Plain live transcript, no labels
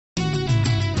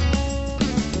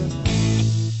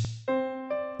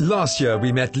Last year,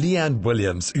 we met Leanne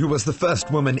Williams, who was the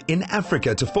first woman in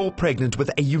Africa to fall pregnant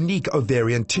with a unique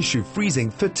ovarian tissue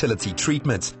freezing fertility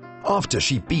treatment after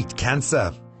she beat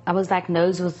cancer. I was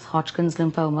diagnosed with Hodgkin's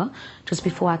lymphoma just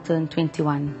before I turned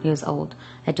 21 years old.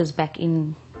 That was back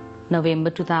in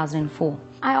November 2004.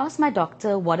 I asked my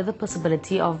doctor what are the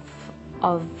possibility of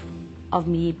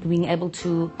me being able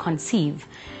to conceive.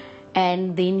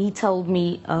 And then he told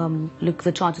me, look,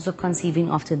 the chances of conceiving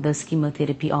after this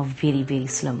chemotherapy are very, very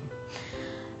slim.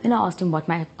 Then I asked him what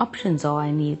my options are,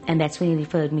 and that's when he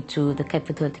referred me to the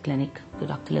Fertility clinic, to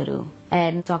Dr. le Roux.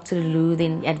 And Dr. le Roux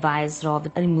then advised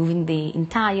rather removing the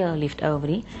entire left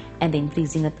ovary and then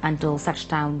freezing it until such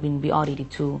time when we are ready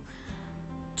to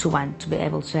be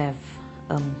able to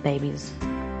have babies.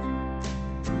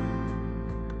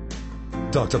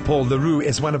 Dr. Paul le Roux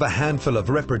is one of a handful of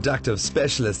reproductive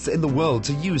specialists in the world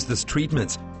to use this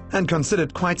treatment and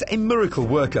considered quite a miracle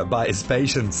worker by his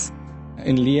patients.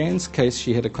 In Leanne's case,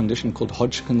 she had a condition called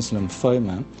Hodgkin's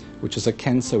lymphoma, which is a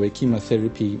cancer where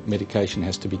chemotherapy medication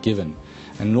has to be given.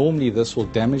 And normally this will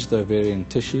damage the ovarian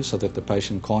tissue so that the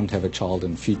patient can't have a child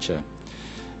in future.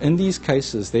 In these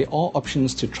cases, there are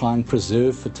options to try and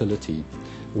preserve fertility.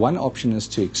 One option is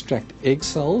to extract egg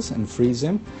cells and freeze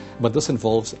them, but this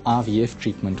involves IVF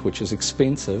treatment, which is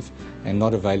expensive and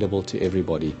not available to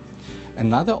everybody.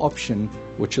 Another option,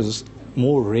 which is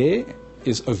more rare,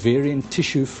 is ovarian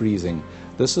tissue freezing.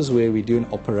 This is where we do an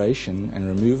operation and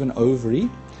remove an ovary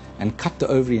and cut the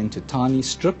ovary into tiny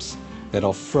strips that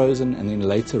are frozen and then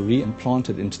later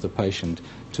reimplanted into the patient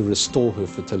to restore her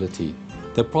fertility.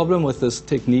 The problem with this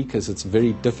technique is it's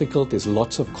very difficult. There's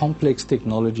lots of complex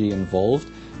technology involved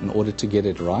in order to get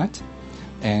it right.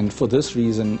 And for this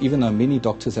reason, even though many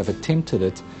doctors have attempted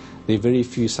it, there are very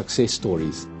few success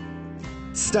stories.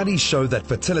 Studies show that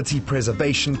fertility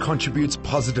preservation contributes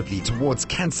positively towards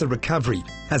cancer recovery,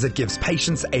 as it gives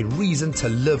patients a reason to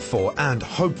live for and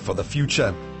hope for the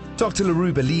future. Dr. le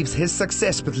Roux believes his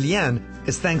success with Leanne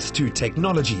is thanks to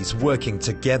technologies working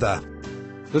together.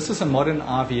 This is a modern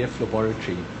IVF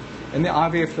laboratory. In the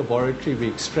IVF laboratory, we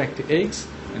extract eggs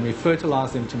and we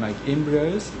fertilize them to make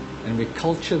embryos, and we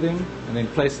culture them and then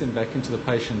place them back into the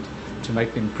patient to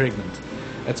make them pregnant.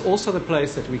 It's also the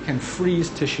place that we can freeze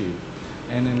tissue.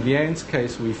 And in Leanne's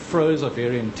case, we froze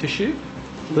ovarian tissue.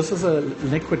 This is a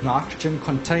liquid nitrogen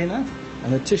container,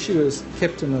 and the tissue is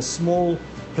kept in a small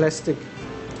plastic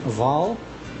vial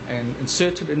and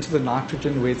inserted into the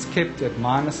nitrogen, where it's kept at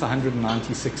minus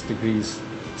 196 degrees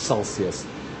Celsius.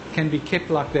 It can be kept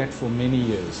like that for many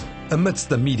years. Amidst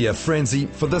the media frenzy,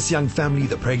 for this young family,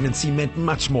 the pregnancy meant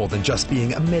much more than just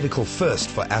being a medical first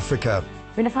for Africa.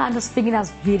 When I found I was pregnant, I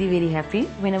was very, very happy.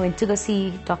 When I went to go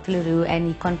see Dr. le Roux and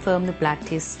he confirmed the blood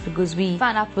test, because we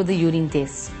found out with the urine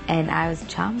test, and I was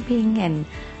jumping and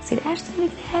said, Ashton, we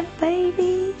can have a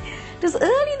baby. It was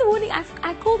early in the morning.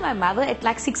 I called my mother at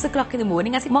like 6 o'clock in the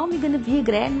morning. I said, Mom, you're going to be a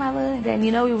grandmother. And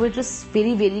you know, we were just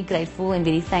very, very grateful and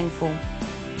very thankful.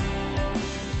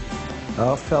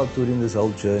 I felt during this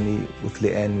whole journey with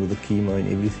Leanne, with the chemo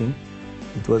and everything,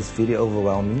 it was very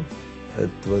overwhelming.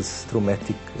 It was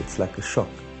traumatic. It's like a shock.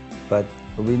 But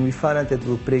when we found out that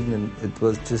we were pregnant, it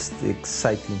was just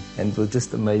exciting and it was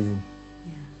just amazing.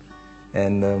 Yeah.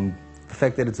 And the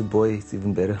fact that it's a boy is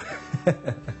even better.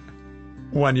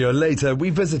 1 year later, we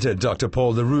visited Dr.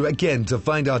 Paul le Roux again to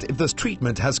find out if this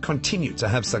treatment has continued to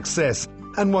have success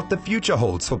and what the future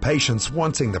holds for patients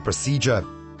wanting the procedure.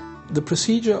 The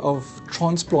procedure of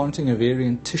transplanting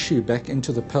ovarian tissue back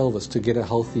into the pelvis to get a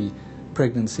healthy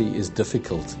pregnancy is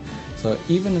difficult. So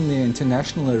even in the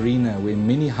international arena, where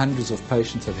many hundreds of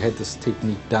patients have had this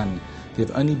technique done, there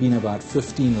have only been about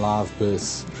 15 live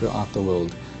births throughout the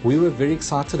world. We were very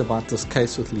excited about this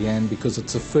case with Leanne because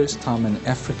it's the first time in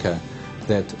Africa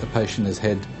that a patient has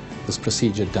had this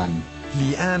procedure done.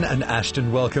 Leanne and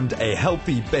Ashton welcomed a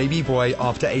healthy baby boy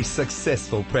after a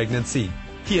successful pregnancy.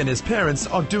 He and his parents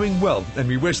are doing well, and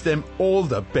we wish them all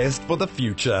the best for the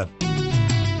future.